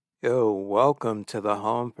Yo, welcome to the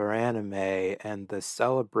home for anime and the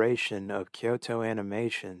celebration of Kyoto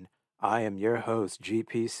animation. I am your host,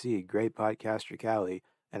 GPC, Great Podcaster Cali,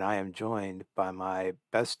 and I am joined by my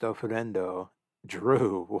besto friendo,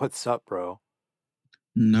 Drew. What's up, bro?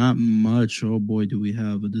 Not much. Oh boy, do we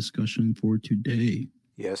have a discussion for today.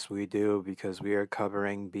 Yes, we do, because we are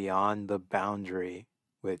covering Beyond the Boundary,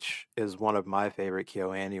 which is one of my favorite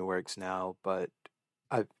KyoAni works now, but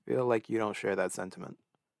I feel like you don't share that sentiment.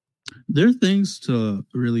 There are things to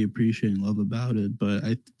really appreciate and love about it, but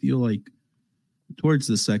I feel like towards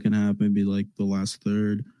the second half, maybe like the last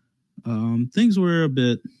third, things were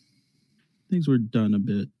things were done a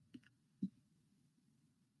bit.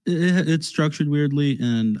 It's structured weirdly,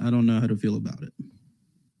 and I don't know how to feel about it.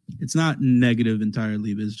 It's not negative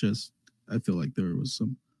entirely, but it's just I feel like there was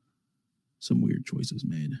some weird choices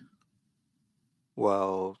made.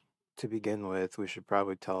 Well, to begin with, we should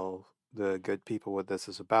probably tell the good people what this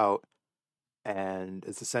is about. And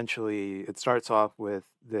it's essentially, it starts off with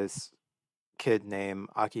this kid named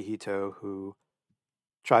Akihito who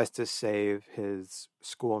tries to save his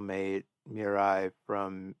schoolmate Mirai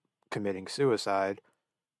from committing suicide,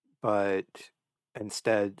 but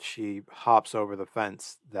instead she hops over the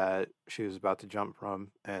fence that she was about to jump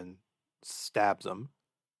from and stabs him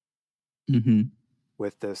Mm-hmm.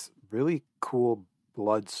 with this really cool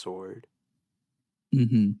blood sword.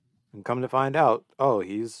 Mm-hmm. And come to find out, oh,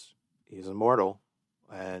 he's immortal,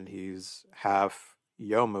 and he's half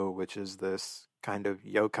Yomu, which is this kind of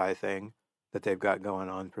yokai thing that they've got going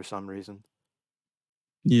on for some reason.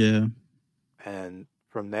 Yeah. And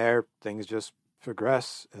from there, things just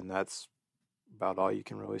progress, and that's about all you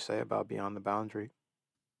can really say about Beyond the Boundary.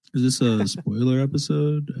 Is this a spoiler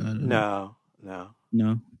episode? No, no,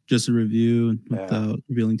 No, just a review yeah. without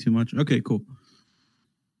revealing too much. Okay, cool.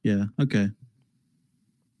 Yeah. Okay.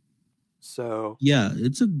 So, Yeah,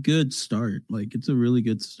 it's a good start. Like it's a really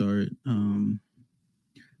good start.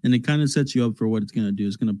 And it kind of sets you up for what it's going to do.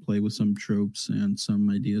 It's going to play with some tropes and some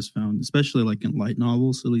ideas found, especially like in light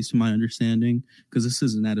novels, at least to my understanding, because this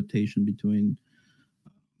is an adaptation between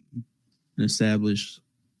an established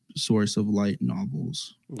source of light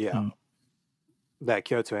novels. yeah, Uh, that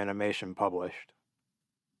Kyoto Animation published.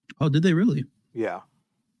 oh, did they really? Yeah.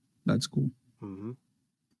 That's cool. hmm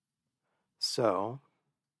So,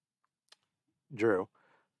 Drew,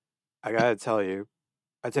 I gotta tell you,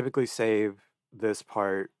 I typically save this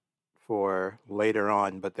part for later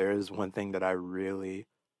on, but there is one thing that I really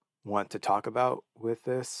want to talk about with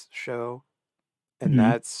this show, and Mm-hmm.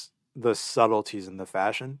 that's the subtleties in the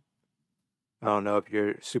fashion. I don't know if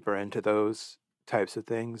you're super into those types of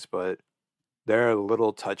things, but there are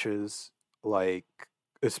little touches, like,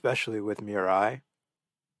 especially with Mirai,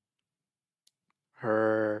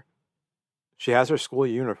 her, she has her school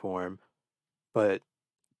uniform, but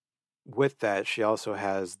with that, she also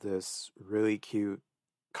has this really cute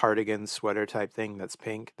cardigan sweater type thing that's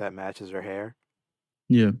pink that matches her hair.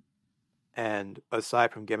 Yeah. And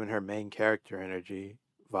aside from giving her main character energy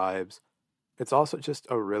vibes, it's also just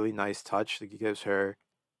a really nice touch that gives her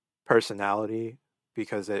personality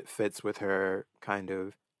because it fits with her kind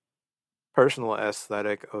of personal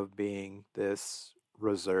aesthetic of being this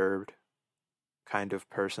reserved kind of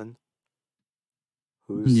person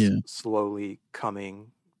who's Yeah. slowly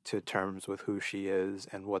coming to terms with who she is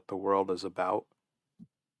and what the world is about.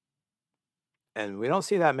 And we don't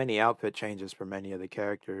see that many outfit changes for many of the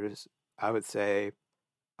characters. I would say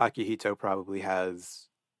Akihito probably has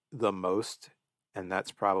the most, and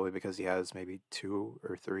that's probably because he has maybe two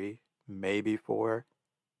or three, maybe four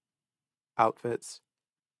outfits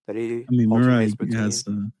that he I mean, alternates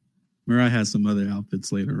between. Mirai has some other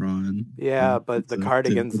outfits later on. Yeah, but the To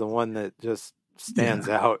cardigan's the one that just yeah. stands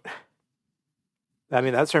out. I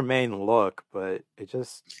mean, that's her main look, but it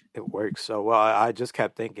works so well. I just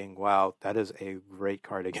kept thinking, wow, that is a great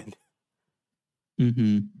cardigan.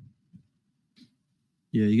 Mm-hmm.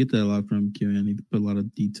 Yeah, you get that a lot from Q. And to put a lot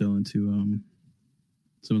of detail into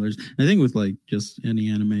some of those. I think with like just any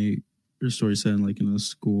anime or story set in like in a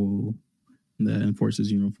school that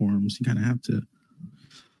enforces uniforms, you kind of have to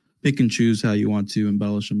pick and choose how you want to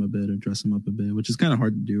embellish them a bit or dress them up a bit, which is kind of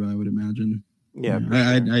hard to do, I would imagine. Yeah, Yeah, for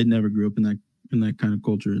sure. I never grew up in that kind of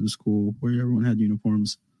culture in the school where everyone had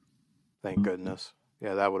uniforms. Thank Um, goodness.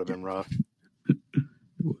 Yeah, that would have been rough. it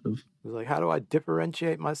would have. It was like, how do I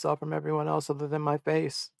differentiate myself from everyone else other than my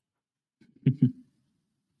face?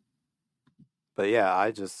 But yeah,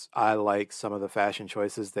 I like some of the fashion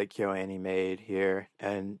choices that KyoAni made here,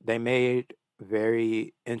 and they made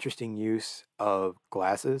very interesting use of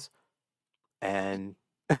glasses. And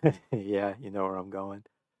yeah, you know where I'm going.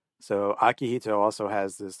 So Akihito also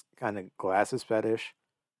has this kind of glasses fetish,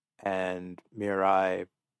 and Mirai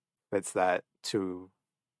fits that to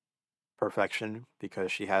perfection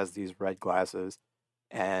because she has these red glasses,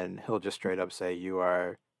 and he'll just straight up say, "You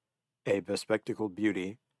are a bespectacled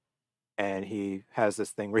beauty." And he has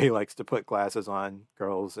this thing where he likes to put glasses on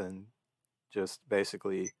girls and just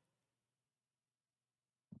basically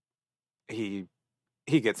he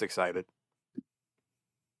he gets excited.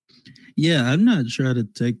 Yeah, I'm not sure how to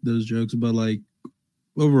take those jokes, but like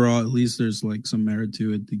overall, at least there's like some merit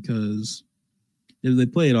to it because if they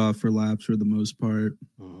play it off for laughs for the most part,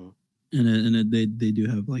 Mm-hmm. they do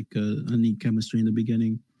have like a neat chemistry in the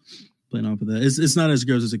beginning. Playing off of that, it's not as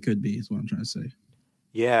gross as it could be. Is what I'm trying to say.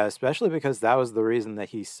 Yeah, especially because that was the reason that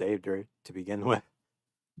he saved her to begin with.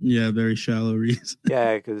 Yeah, very shallow reason.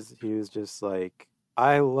 Yeah, because he was just like,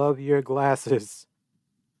 "I love your glasses,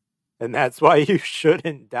 and that's why you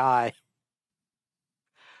shouldn't die."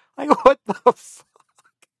 Like, what the?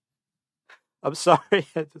 I'm sorry.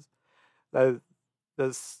 I just that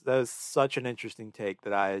that's such an interesting take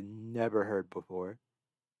that I had never heard before.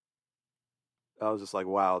 I was just like,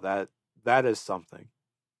 wow, that is something.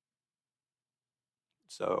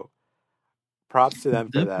 So props to them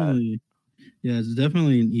for that. Definitely, yeah, it's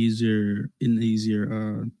definitely an easier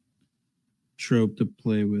trope to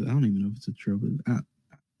play with. I don't even know if it's a trope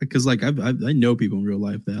because like I know people in real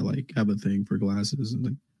life that like have a thing for glasses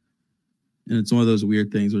and it's one of those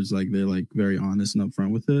weird things where it's like they're like very honest and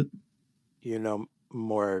upfront with it. You know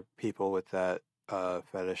more people with that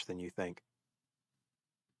fetish than you think.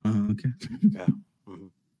 Okay. Yeah, hmm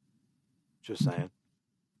just Okay. saying.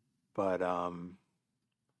 But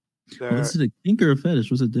Well, there. is it a kink or a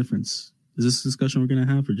fetish? What's the difference? Is this a discussion we're gonna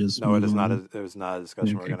have or just No, it move is not on? a. It was not a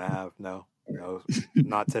discussion we're Okay. gonna have. No, All no, right.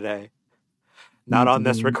 not today. Not Not on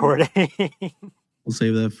this today. recording. We'll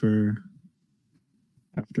save that for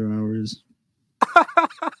after hours.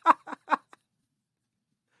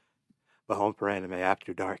 The home for anime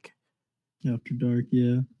after dark. After dark,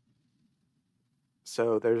 yeah.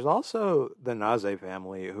 So there's also the Naze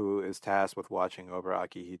family who is tasked with watching over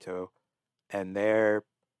Akihito, and they're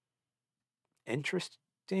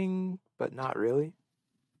interesting, but not really.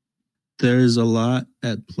 There's a lot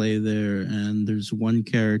at play there, and there's one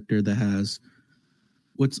character that has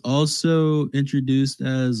what's also introduced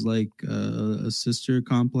as like a sister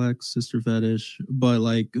complex, sister fetish. But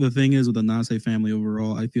like the thing is with the Nase family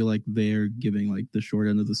overall, I feel like they're giving like the short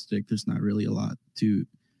end of the stick. There's not really a lot to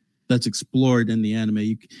that's explored in the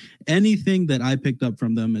anime. Anything that I picked up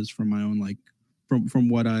from them is from my own like from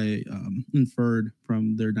what I inferred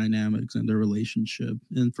from their dynamics and their relationship,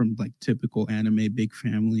 and from like typical anime big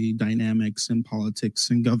family dynamics and politics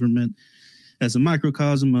and government as a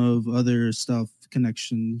microcosm of other stuff,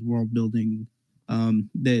 connections, world building.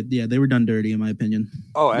 They were done dirty in my opinion,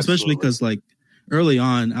 Oh, especially absolutely. because like early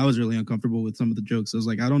on I was really uncomfortable with some of the jokes. I was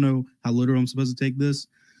like, I don't know how literal I'm supposed to take this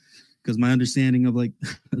because my understanding of like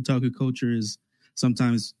otaku culture is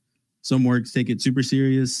sometimes some works take it super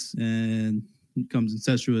serious and it becomes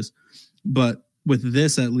incestuous. But with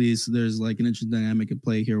this, at least, there's like an interesting dynamic at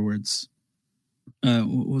play here where it's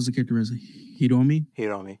what was the character? Hiromi?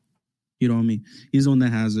 Hiromi. Hiromi. He's the one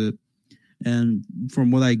that has it. And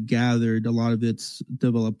from what I gathered, a lot of it's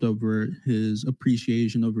developed over his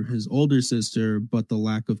appreciation over his older sister, but the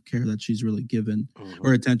lack of care that she's really given Mm-hmm.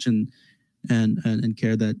 or attention and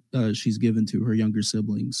care that she's given to her younger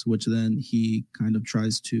siblings, which then he kind of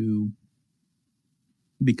tries to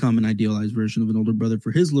become an idealized version of an older brother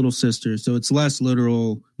for his little sister. So it's less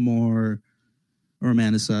literal, more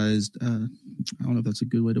romanticized. I don't know if that's a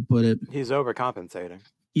good way to put it. He's overcompensating.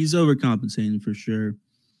 He's overcompensating for sure.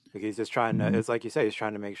 Like he's just trying to. Um, It's like you say. He's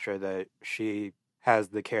trying to make sure that she has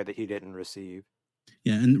the care that he didn't receive.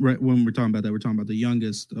 yeah, and right when we're talking about that, we're talking about the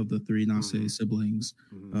youngest of the three Mm-hmm. Nase siblings,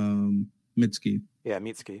 Mm-hmm. Mitsuki. Yeah,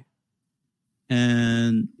 Mitsuki.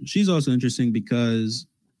 And she's also interesting because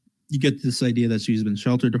you get this idea that she's been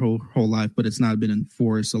sheltered her whole life, but it's not been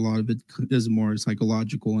enforced. A lot of it is more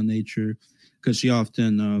psychological in nature because she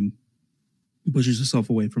often pushes herself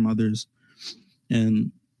away from others,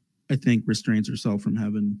 and I think restrains herself from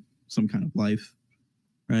having some kind of life,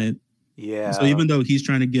 right? So Yeah. even though he's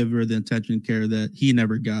trying to give her the attention and care that he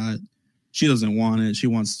never got, she doesn't want it. She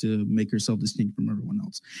wants to make herself distinct from everyone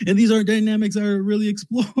else. And these are dynamics that are really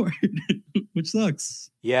explored, which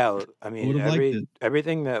sucks. Yeah. I I would mean, have liked it.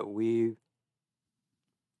 everything that we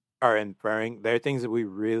are inferring, there are things that we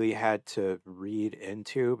really had to read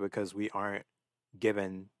into because we aren't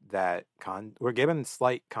given that we're given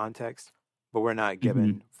slight context, but we're not Mm-hmm.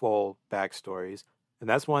 given full backstories. And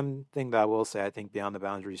that's one thing that I will say I think Beyond the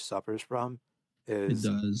Boundaries suffers from It is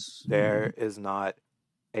does. there is not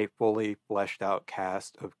a fully fleshed out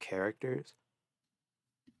cast of characters.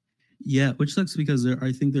 Yeah, which sucks because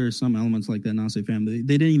I think there are some elements like that Nase family.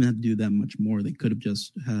 They didn't even have to do that much more. They could have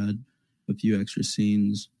just had a few extra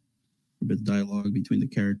scenes, a bit of dialogue between the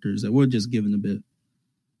characters that would just given a bit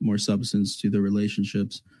more substance to the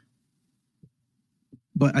relationships.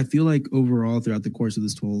 But I feel like overall, throughout the course of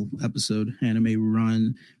this 12 episode anime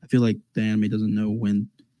run, I feel like the anime doesn't know when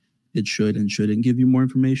it should and shouldn't give you more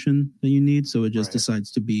information than you need. So it just Right.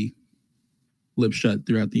 decides to be lip shut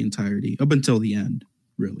throughout the entirety, up until the end,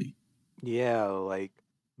 really. Yeah, like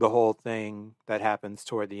the whole thing that happens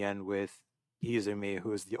toward the end with Izumi,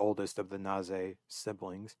 who is the oldest of the Naze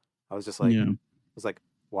siblings. I was just like, Yeah.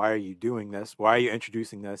 why are you doing this? Why are you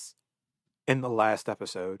introducing this in the last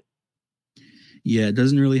episode? Yeah, it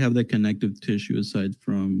doesn't really have that connective tissue aside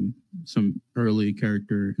from some early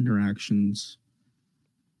character interactions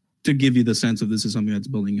to give you the sense of this is something that's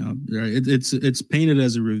building up. Right? It's painted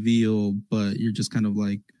as a reveal, but you're just kind of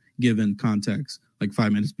like given context like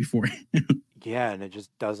 5 minutes before. Yeah, and it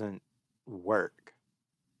just doesn't work.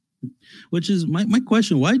 Which is my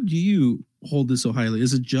question. Why do you hold this so highly?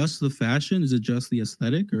 Is it just the fashion? Is it just the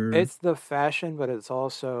aesthetic? Or It's the fashion, but it's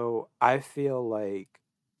also, I feel like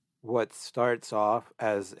what starts off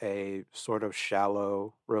as a sort of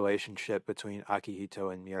shallow relationship between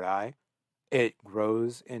Akihito and Mirai, it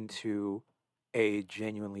grows into a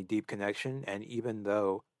genuinely deep connection. And even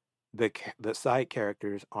though the side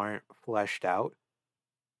characters aren't fleshed out,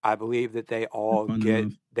 I believe that they all fun get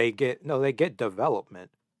enough? they get no they get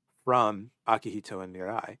development from Akihito and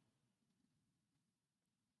Mirai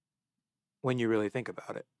when you really think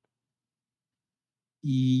about it.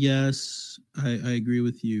 Yes, I agree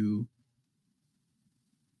with you.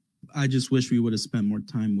 I just wish we would have spent more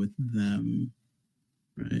time with them.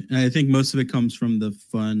 Right. And I think most of it comes from the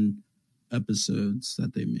fun episodes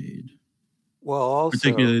that they made, Well, also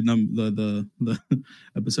particularly the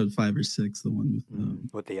episode 5 or 6, the one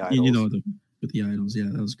with with the you know idols. with the idols. Yeah,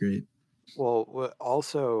 that was great. Well,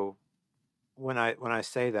 also when I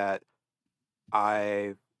say that,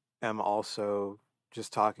 I am also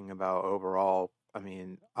just talking about overall. I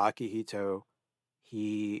mean, Akihito,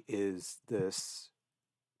 he is this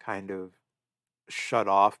kind of shut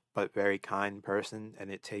off but very kind person,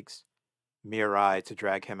 and it takes Mirai to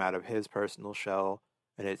drag him out of his personal shell,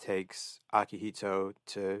 and it takes Akihito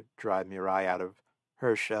to drive Mirai out of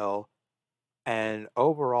her shell. And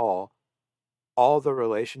overall, all the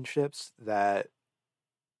relationships that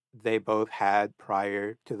they both had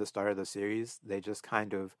prior to the start of the series, they just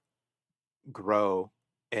kind of grow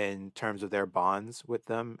in terms of their bonds with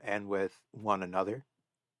them and with one another.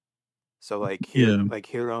 So Yeah, like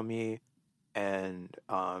Hiromi and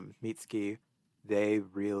Mitsuki, they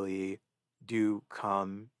really do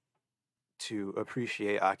come to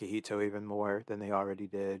appreciate Akihito even more than they already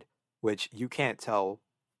did, which you can't tell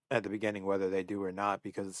at the beginning whether they do or not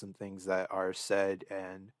because of some things that are said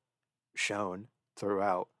and shown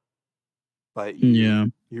throughout. But yeah.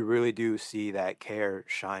 you really do see that care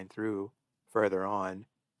shine through further on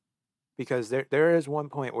because there is one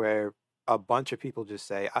point where a bunch of people just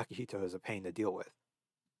say Akihito is a pain to deal with.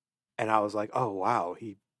 And I was like, "Oh wow,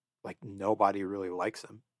 he like nobody really likes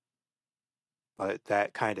him." But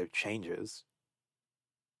that kind of changes.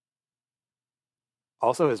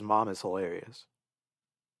 Also his mom is hilarious.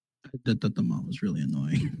 That the mom was really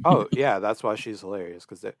annoying. Oh yeah, that's why she's hilarious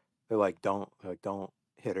because they're like don't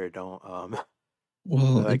hit her, don't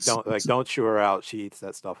Well, like don't chew her out. She eats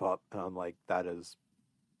that stuff up, and I'm like that is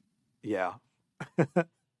yeah. yeah.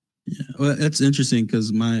 Well, that's interesting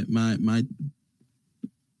because my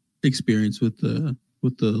experience with the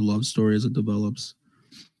love story as it develops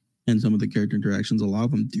and some of the character interactions, a lot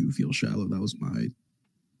of them do feel shallow. That was my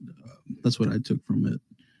that's what I took from it.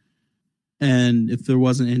 And if there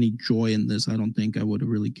wasn't any joy in this, I don't think I would have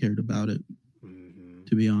really cared about it, Hmm.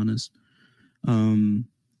 to be honest. Um,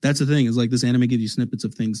 that's the thing is like this anime gives you snippets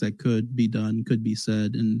of things that could be done, could be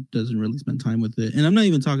said, and doesn't really spend time with it. And I'm not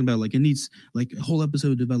even talking about like it needs like a whole episode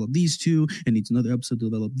to develop these two, and needs another episode to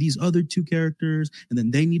develop these other two characters, and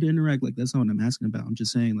then they need to interact. Like that's not what I'm asking about. I'm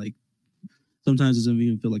just saying like sometimes it doesn't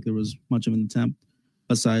even feel like there was much of an attempt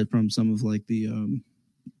aside from some of like the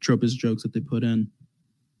tropist jokes that they put in.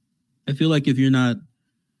 I feel like if you're not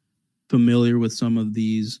familiar with some of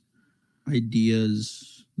these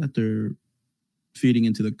ideas that they're feeding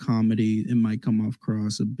into the comedy, it might come off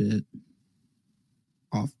cross a bit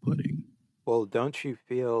off putting. Well, don't you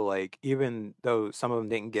feel like even though some of them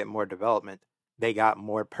didn't get more development, they got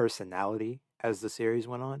more personality as the series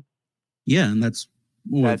went on? Yeah, and that's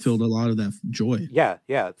what filled That's a lot of that joy. yeah,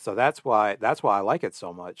 yeah. So that's why I like it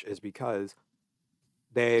so much is because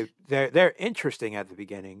they're interesting at the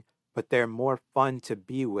beginning, but they're more fun to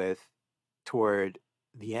be with toward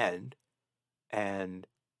the end. And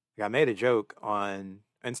like, I made a joke on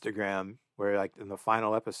Instagram where, like, in the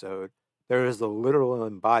final episode, there is the literal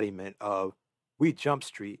embodiment of we jump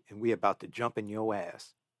street and we about to jump in your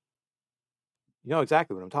ass. You know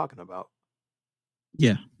exactly what I'm talking about.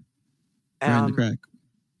 Yeah, right in the Um, crack.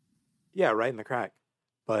 yeah, right in the crack.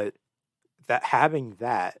 But that having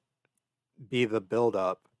that be the build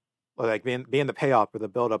up, or like being the payoff for the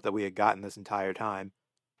build up that we had gotten this entire time,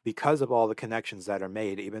 because of all the connections that are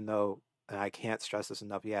made, even though, and I can't stress this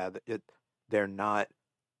enough, yeah, they're not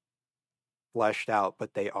fleshed out,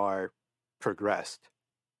 but they are progressed,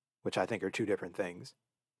 which I think are two different things.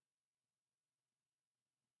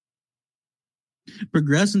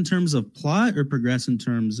 Progress in terms of plot or progress in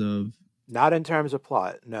terms of Not in terms of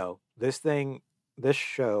plot, no. This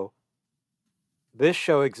show, this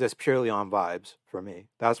show exists purely on vibes for me.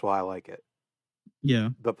 That's why I like it. yeah.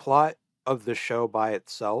 The plot of the show by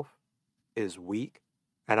itself is weak,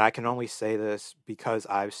 and I can only say this because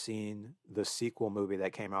I've seen the sequel movie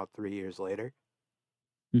that came out 3 years later.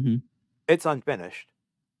 Mm-hmm. It's unfinished.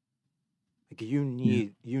 Like Yeah.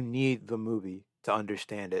 you need the movie to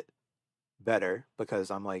understand it better,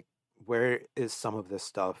 because I'm like, where is some of this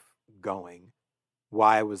stuff going?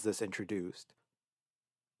 Why was this introduced?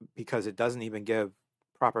 Because it doesn't even give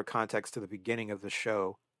proper context to the beginning of the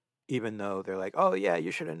show, even though they're like, oh yeah,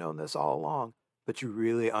 you should have known this all along, but you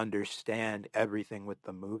really understand everything with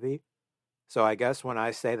the movie. So I guess when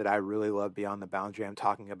I say that I really love Beyond the Boundary, I'm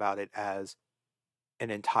talking about it as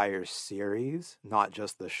an entire series, not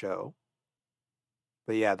just the show.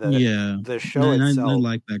 But yeah, Yeah. the show I itself,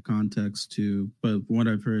 like that context too, but from what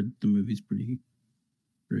I've heard, the movie's pretty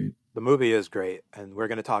great. the movie is great, and we're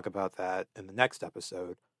going to talk about that in the next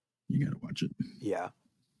episode. You gotta watch it. Yeah,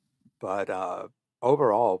 but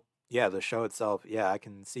overall, yeah, the show itself, yeah, I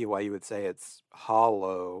can see why you would say it's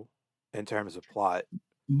hollow in terms of plot.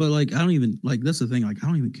 But like, I don't even like. That's the thing. Like, I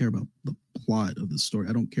don't even care about the plot of the story.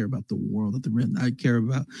 I don't care about the world that they're in. I care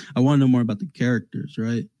about. I want to know more about the characters,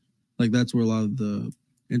 right? Like, that's where a lot of the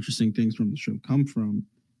interesting things from the show come from.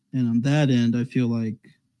 And on that end, I feel like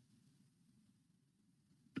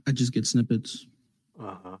I just get snippets.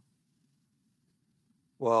 Uh-huh.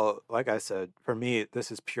 Well, like I said, for me,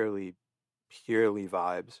 this is purely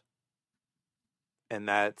vibes, and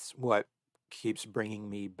that's what keeps bringing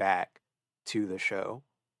me back to the show.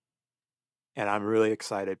 And I'm really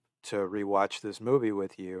excited to rewatch this movie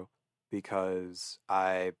with you because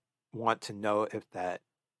I want to know if that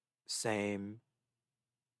same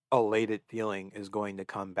elated feeling is going to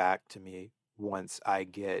come back to me once I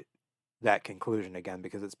get that conclusion again,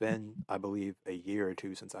 because it's been, I believe, a year or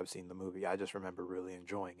two since I've seen the movie. I just remember really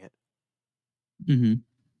enjoying it. Mm-hmm.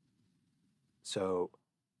 So,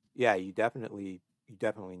 yeah, you definitely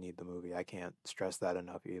need the movie. I can't stress that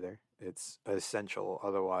enough either. It's essential.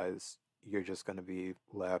 Otherwise, you're just going to be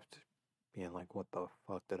left being like, what the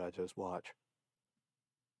fuck did I just watch?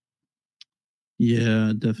 Yeah,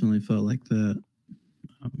 it definitely felt like that.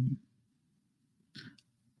 Um,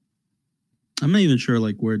 I'm not even sure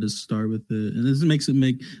like where to start with it, and this makes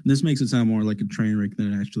it sound more like a train wreck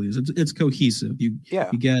than it actually is. It's cohesive. Yeah.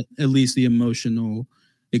 You get at least the emotional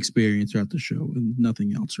experience throughout the show, and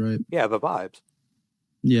nothing else, right? Yeah, the vibes.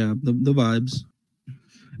 Yeah, the vibes.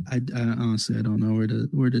 I honestly I don't know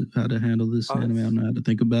where to how to handle this Oh, anime. I don't it's know how to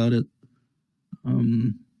think about it.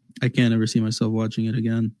 Um, I can't ever see myself watching it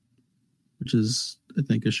again, which is I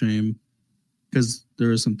think a shame because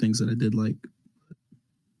there are some things that I did like.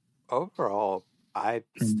 overall,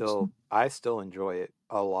 Tremendously. I still enjoy it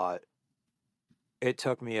a lot. It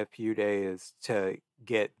took me a few days to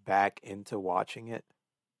get back into watching it.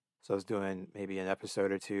 So I was doing maybe an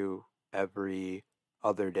episode or two every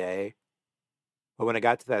other day. But when it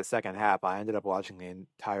got to that second half, I ended up watching the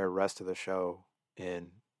entire rest of the show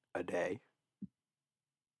in a day.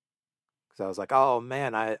 Because I was like, oh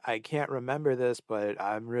man, I can't remember this, but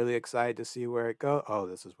I'm really excited to see where it goes. Oh,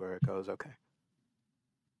 this is where it goes. Okay.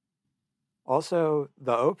 Also,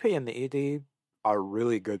 the OP and the ED are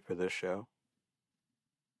really good for this show.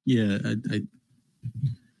 Yeah,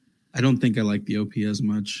 I don't think I like the OP as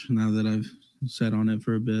much now that I've sat on it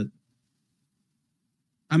for a bit.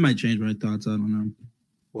 I might change my thoughts. I don't know.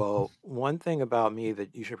 Well, one thing about me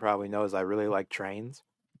that you should probably know is I really like trains.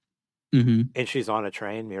 Mm-hmm. And she's on a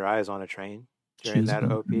train. Mirai is on a train during She's that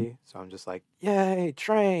on. OP. So I'm just like, yay,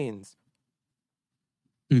 trains.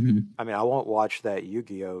 Mm-hmm. I mean, I won't watch that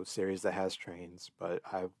Yu-Gi-Oh series that has trains, but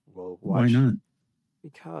I will Why watch, not?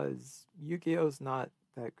 because Yu-Gi-Oh's not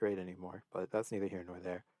that great anymore, but that's neither here nor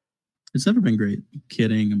there. It's never been great. I'm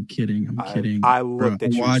kidding. I'm kidding. I'm kidding. I Bro, I looked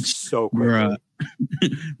at you watched, so bro,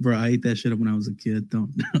 quickly. bro, I ate that shit up when I was a kid.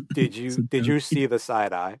 Don't. Did It's you a did joke. you see the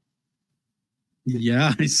side eye?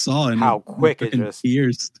 Yeah, I saw it, and How it quick it fucking just,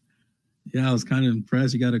 pierced. Yeah, I was kind of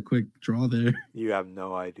impressed. You got a quick draw there. you have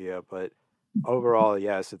no idea. But overall,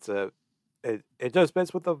 yes, it just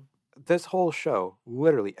fits with this whole show.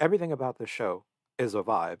 Literally everything about the show is a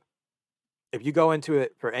vibe. If you go into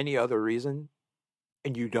it for any other reason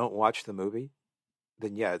and you don't watch the movie,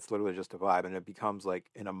 then yeah, it's literally just a vibe, and it becomes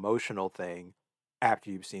like an emotional thing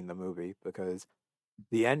after you've seen the movie because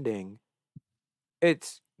the ending,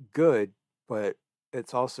 it's good, but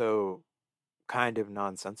it's also kind of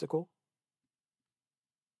nonsensical.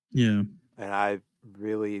 Yeah, And I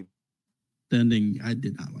really, the ending, I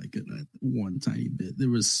did not like it one tiny bit. There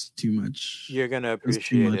was too much. you're gonna It was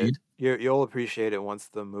too appreciate it. muddied. You'll appreciate it once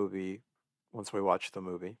we watch the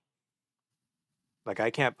movie. Like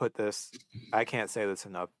I can't say this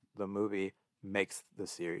enough. The movie makes the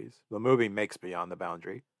series. The movie makes Beyond the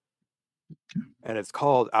Boundary, and it's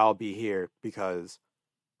called "I'll Be Here" because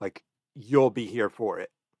like you'll be here for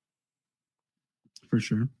it. For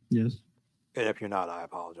sure. Yes, And if you're not, I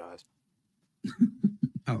apologize.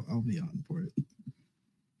 I'll be on for it.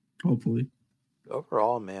 Hopefully.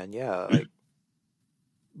 Overall, man, yeah, like,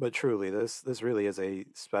 but truly, this really is a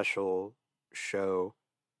special show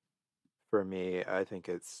for me. I think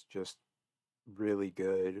it's just really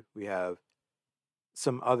good. We have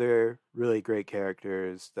some other really great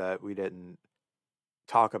characters that we didn't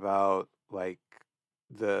talk about, like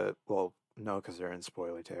well, no, because they're in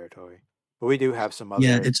spoiler territory. But we do have some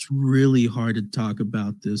Yeah, other, it's really hard to talk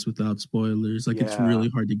about this without spoilers. Like, it's yeah. really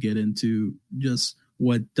hard to get into just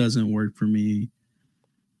what doesn't work for me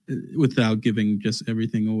without giving just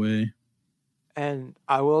everything away. And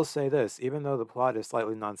I will say this, even though the plot is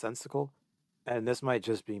slightly nonsensical, and this might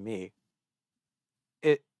just be me,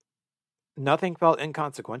 it nothing felt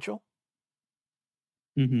inconsequential.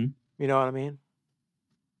 Mm-hmm. You know what I mean?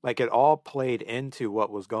 Like it all played into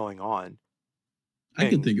what was going on, I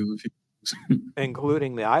could in, think of a few.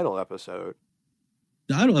 including the idol episode.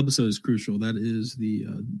 The idol episode is crucial. That is the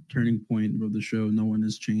turning point of the show. No one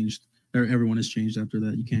has changed, or everyone has changed after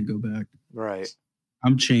that. You can't go back. Right.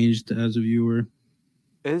 I'm changed as a viewer.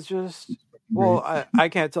 It's just, well, Great. I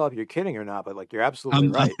can't tell if you're kidding or not, but like you're absolutely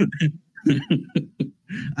I'm right.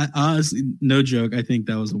 I honestly, no joke. I think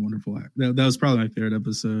that was a wonderful act. That was probably my favorite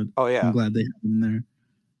episode. Oh I'm yeah, glad they had him there.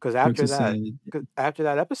 because Jokes aside, after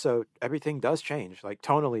that episode, everything does change. Like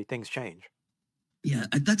tonally, things change. yeah,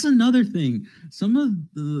 that's another thing. Some of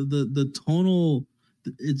the tonal,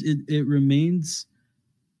 it remains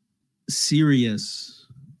serious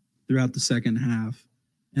throughout the second half,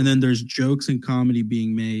 and then there's jokes and comedy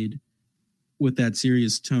being made with that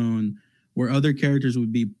serious tone, where other characters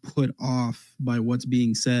would be put off by what's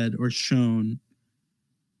being said or shown,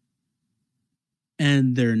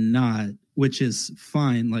 and they're not, which is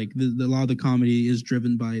fine. Like a lot of the comedy is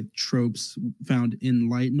driven by tropes found in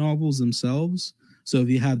light novels themselves. So if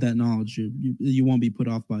you have that knowledge, you won't be put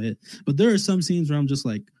off by it. But there are some scenes where I'm just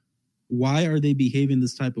like, why are they behaving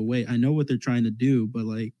this type of way? I know what they're trying to do, but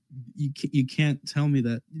like, you can't tell me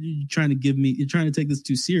that you're trying to take this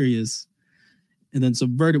too serious and then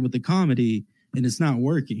subvert it with the comedy, and it's not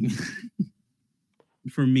working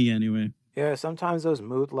for me anyway. Yeah, sometimes those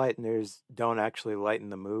mood lighteners don't actually lighten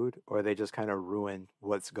the mood, or they just kind of ruin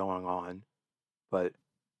what's going on. But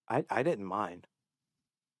I didn't mind.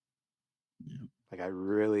 Yeah. Like I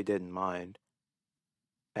really didn't mind.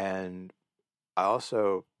 And I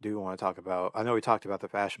also do want to talk about. I know we talked about the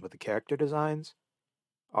fashion, but the character designs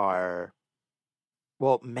are,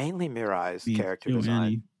 well, mainly I Mirai's mean, character yo, design.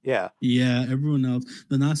 Annie. Yeah, Yeah, everyone else.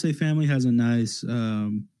 The Nase family has a nice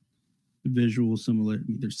visual similar. I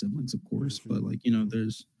mean, they're siblings, of course, but like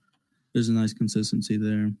there's a nice consistency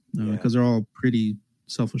there yeah. because they're all pretty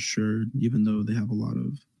self assured, even though they have a lot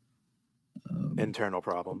of um, Internal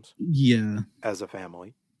problems yeah, as a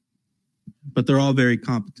family. but they're all very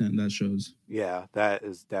competent. That shows. Yeah, that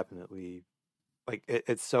is definitely like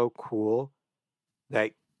it's so cool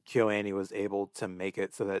that KyoAni was able to make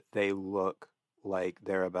it so that they look like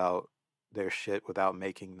they're about their shit without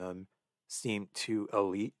making them seem too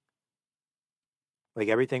elite. Like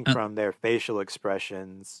everything Uh, from their facial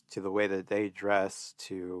expressions to the way that they dress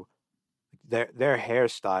to their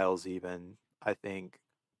hairstyles even, I think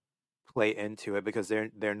play into it because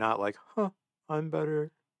they're not like, huh, I'm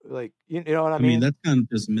better. Like you know what I I mean, mean? that's kind of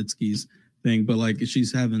just Mitsuki's thing, but like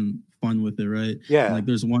she's having fun with it, right? And Yeah. like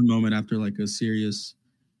there's one moment after like a serious,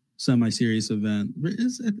 semi-serious event.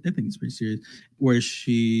 I think it's pretty serious, where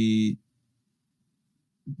she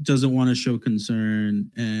doesn't want to show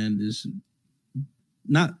concern and is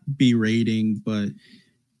not berating, but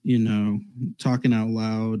talking out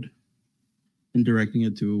loud and directing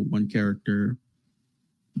it to one character.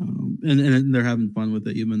 and they're having fun with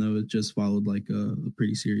it, even though it just followed like a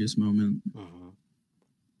pretty serious moment. Mm-hmm.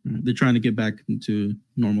 They're trying to get back into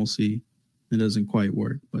normalcy. It doesn't quite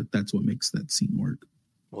work, but that's what makes that scene work.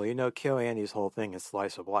 Well, you know, KyoAni's whole thing is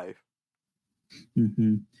slice of life.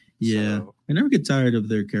 Mm-hmm. Yeah, So, I never get tired of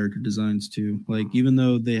their character designs too. Like mhm. even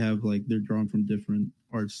though they have like they're drawn from different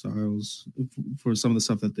art styles for some of the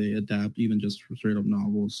stuff that they adapt, even just for straight up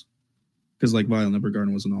novels. Because like Violet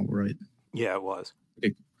Evergarden was a novel, right? Yeah, it was.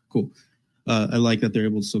 Okay, cool. I like that they're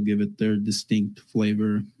able to still give it their distinct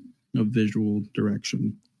flavor of visual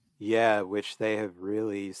direction. Yeah, which they have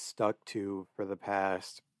really stuck to for the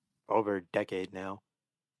past over a decade now.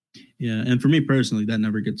 Yeah, and for me personally, that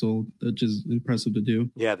never gets old. That's just impressive to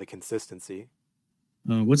do. Yeah, the consistency.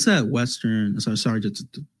 What's that Western? Sorry,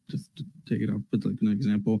 just to take it off, but like an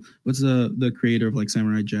example. What's the creator of like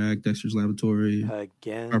Samurai Jack, Dexter's Laboratory,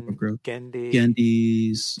 Powerpuff Girls, Gendy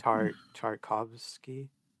Gendy's, Tarkovsky.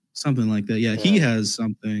 something like that? Yeah, he Yeah. has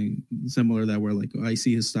something similar that where like I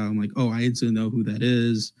see his style, I'm like, oh, I instantly know who that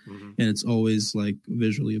is, Mm-hmm. and it's always like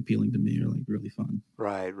visually appealing to me or like really fun.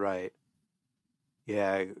 Right, right.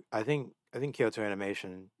 Yeah, I think Kyoto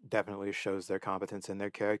Animation definitely shows their competence in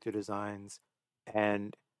their character designs,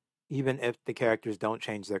 and even if the characters don't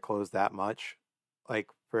change their clothes that much, like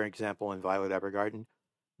for example in Violet Evergarden,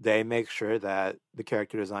 they make sure that the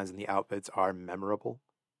character designs and the outfits are memorable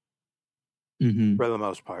Mm-hmm. for the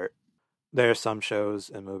most part. There are some shows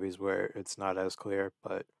and movies where it's not as clear,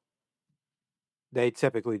 but they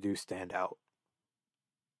typically do stand out.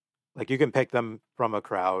 Like you can pick them from a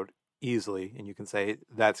crowd easily, and you can say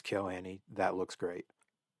that's KyoAni. That looks great,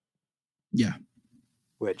 Yeah,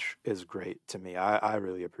 which is great to me. I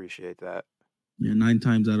really appreciate that. yeah, 9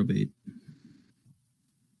 times out of 8.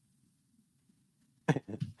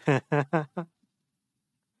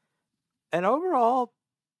 And overall,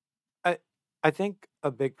 I I think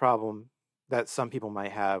a big problem that some people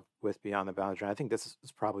might have with Beyond the Boundary, and I think this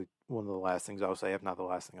is probably one of the last things I'll say, if not the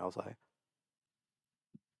last thing I'll say.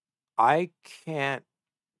 I can't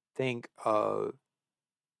think of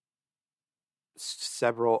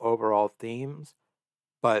several overall themes,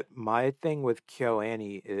 but my thing with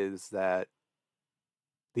KyoAni is that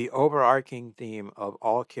the overarching theme of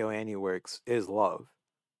all KyoAni works is love.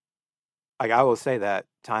 Like I will say that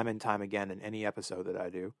time and time again in any episode that I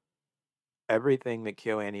do. Everything that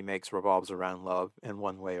KyoAni makes revolves around love in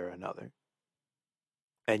one way or another.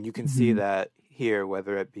 And you can see Mm-hmm. that here,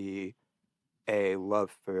 whether it be a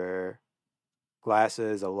love for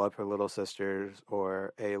glasses, a love for little sisters,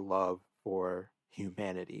 or a love for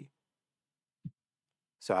humanity.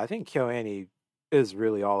 So I think KyoAni is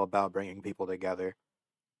really all about bringing people together.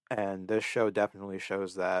 And this show definitely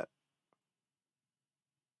shows that,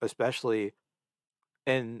 especially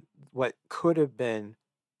in what could have been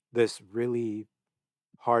this really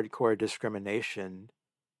hardcore discrimination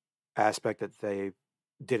aspect that they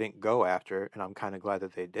didn't go after. And I'm kind of glad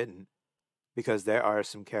that they didn't, because there are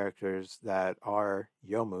some characters that are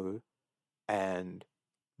Yomu and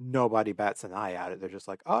nobody bats an eye at it. They're just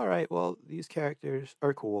like, all right, well, these characters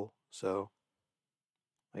are cool. So,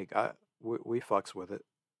 like, we fucks with it.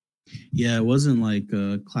 Yeah, it wasn't like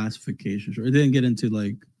a classification. Sure, it didn't get into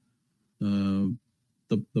like uh,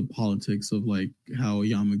 the politics of like how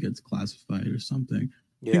Yama gets classified or something.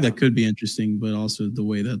 I think Yeah. that could be interesting, but also the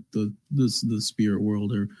way that the spirit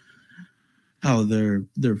world or how their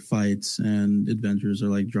fights and adventures are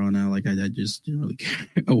like drawn out. Like I just didn't really care.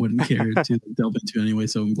 I wouldn't care to delve into anyway.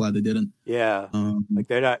 So I'm glad they didn't. Yeah. Um, Like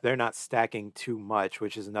they're not stacking too much,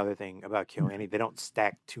 which is another thing about KyoAni. They don't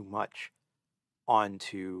stack too much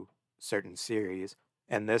onto certain series.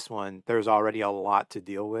 And this one, there's already a lot to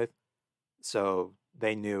deal with. So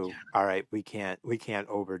they knew, all right, we can't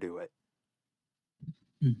overdo it.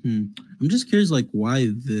 mm-hmm. I'm just curious, like why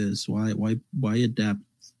this? Why adapt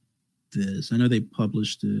this? I know they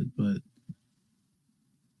published it, but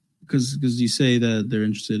because you say that they're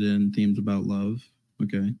interested in themes about love.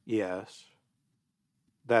 Okay, Yes.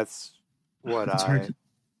 That's what it's hard I to.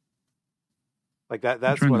 like that I'm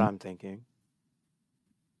that's trying what to. I'm thinking.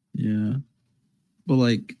 Yeah, but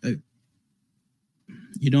like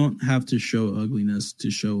you don't have to show ugliness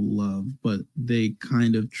to show love, but they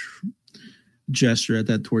kind of gesture at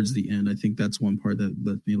that towards the end. I think that's one part that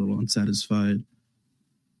left me a little unsatisfied.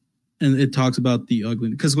 And it talks about the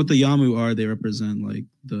ugliness because what the Yamu are, they represent like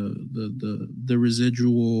the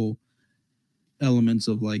residual elements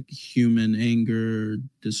of like human anger,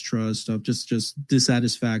 distrust, stuff, just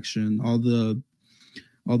dissatisfaction, all the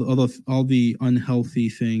unhealthy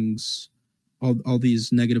things, all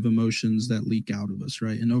these negative emotions that leak out of us,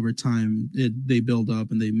 right? And over time, they build up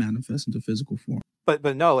and they manifest into physical form. but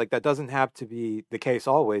no, like that doesn't have to be the case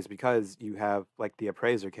always because you have like the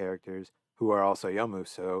appraiser characters who are also Yomu.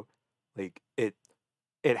 So like it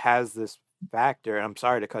has this factor, and I'm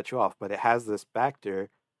sorry to cut you off, but it has this factor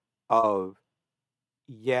of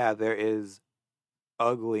yeah, there is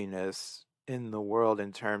ugliness in the world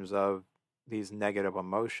in terms of these negative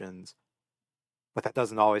emotions, but that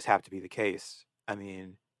doesn't always have to be the case. I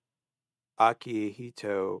mean,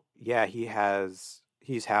 Akihito, yeah,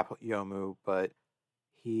 he's half Yomu, but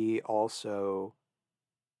he also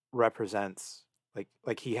represents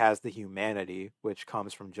like he has the humanity which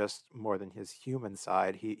comes from just more than his human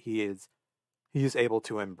side. He's able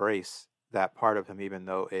to embrace that part of him even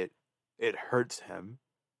though it hurts him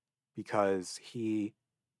because he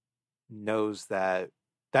knows that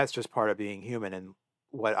that's just part of being human. And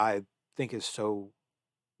what I think is so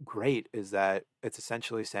great is that it's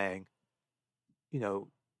essentially saying, you know,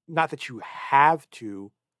 not that you have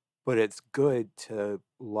to, but it's good to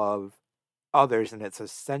love others and it's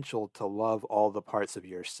essential to love all the parts of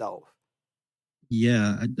yourself.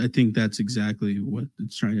 Yeah, I think that's exactly what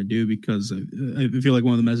it's trying to do because I feel like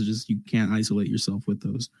one of the messages you can't isolate yourself with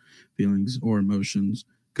those feelings or emotions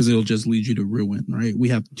because it'll just lead you to ruin, right? We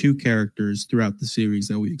have two characters throughout the series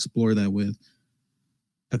that we explore that with.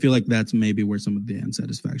 I feel like that's maybe where some of the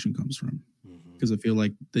unsatisfaction comes from Mm-hmm. because I feel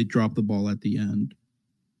like they drop the ball at the end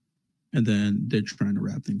and then they're trying to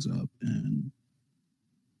wrap things up and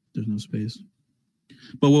there's no space.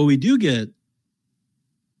 But what we do get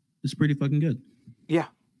is pretty fucking good. Yeah.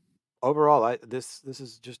 Overall, I this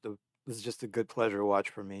is just a good pleasure watch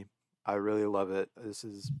for me. I really love it. This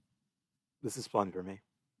is fun for me.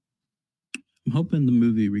 I'm hoping the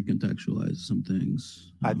movie recontextualizes some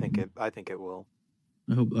things. I think it will.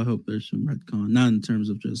 I hope there's some retcon, not in terms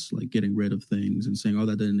of just like getting rid of things and saying, "Oh,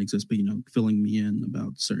 that didn't exist," but filling me in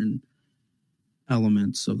about certain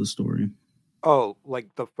elements of the story. Oh,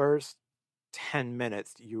 like the first 10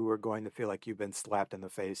 minutes you were going to feel like you've been slapped in the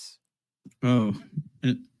face. Oh,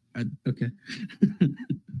 and okay.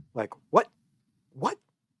 Like, what? What?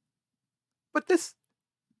 But this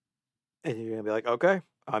and you're going to be like, "Okay,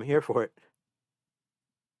 I'm here for it."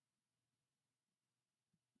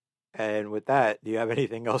 And with that, do you have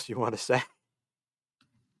anything else you want to say?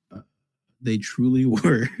 They truly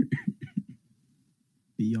were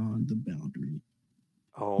beyond the boundary.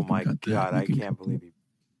 Oh You can my cut that. god, You I can can't cut believe you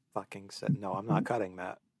fucking said no, I'm not cutting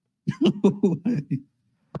that. that.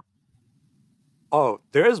 Oh,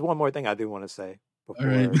 there is one more thing I do want to say All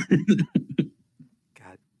right. before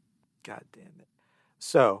God god damn it.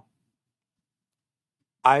 So,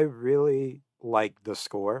 I really like the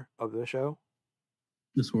score of the show.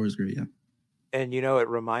 The score is great. Yeah. And it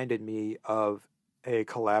reminded me of a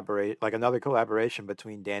collaborate like another collaboration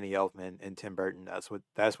between Danny Elfman and Tim Burton. That's what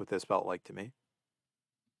this felt like to me.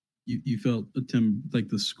 You felt like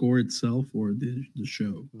the score itself or the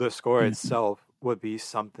show. The score Yeah. itself would be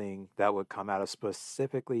something that would come out of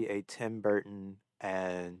specifically a Tim Burton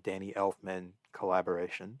and Danny Elfman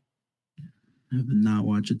collaboration. I have not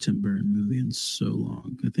watched a Tim Burton movie in so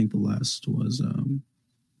long. I think the last was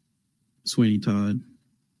Sweeney Todd.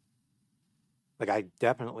 Like I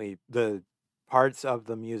definitely the parts of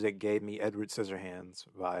the music gave me Edward Scissorhands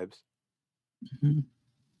vibes. Mhm.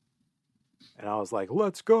 And I was like,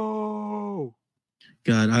 "Let's go."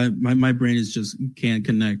 God, my brain is just can't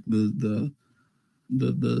connect the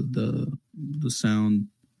sound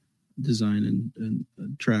design and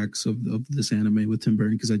tracks of this anime with Tim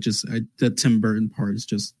Burton because that Tim Burton part is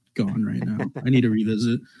just gone right now. I need to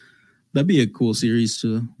revisit. That'd be a cool series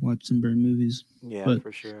to watch Tim Burton movies. Yeah, But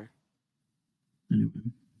for sure. anyway,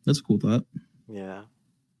 that's a cool thought. Yeah.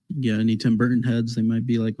 Yeah, any Tim Burton heads, they might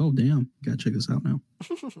be like, "Oh, damn, gotta check this out now."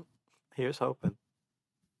 Here's hoping.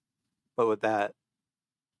 But with that,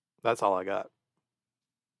 that's all I got.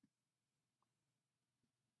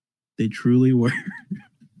 They truly were.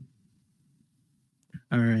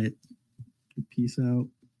 All right, peace out.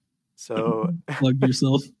 So Plug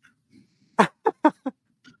yourself.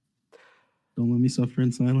 Don't let me suffer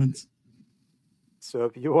in silence. so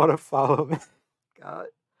if you want to follow me, God.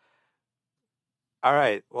 All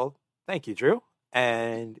right. Well, thank you, Drew.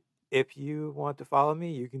 And if you want to follow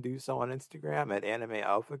me, you can do so on Instagram at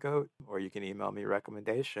AnimeAlphaGoat, or you can email me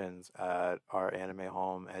recommendations at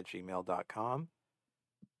ouranimehome@gmail.com.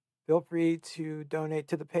 Feel free to donate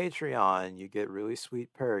to the Patreon. You get really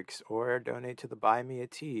sweet perks, or donate to the Buy Me a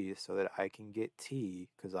Tea so that I can get tea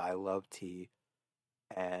because I love tea.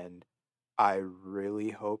 And I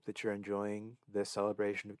really hope that you're enjoying this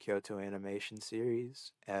celebration of Kyoto animation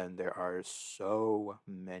series. And there are so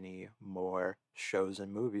many more shows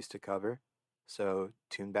and movies to cover. So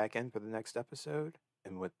tune back in for the next episode.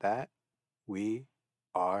 And with that, we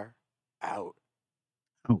are out.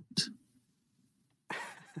 Out.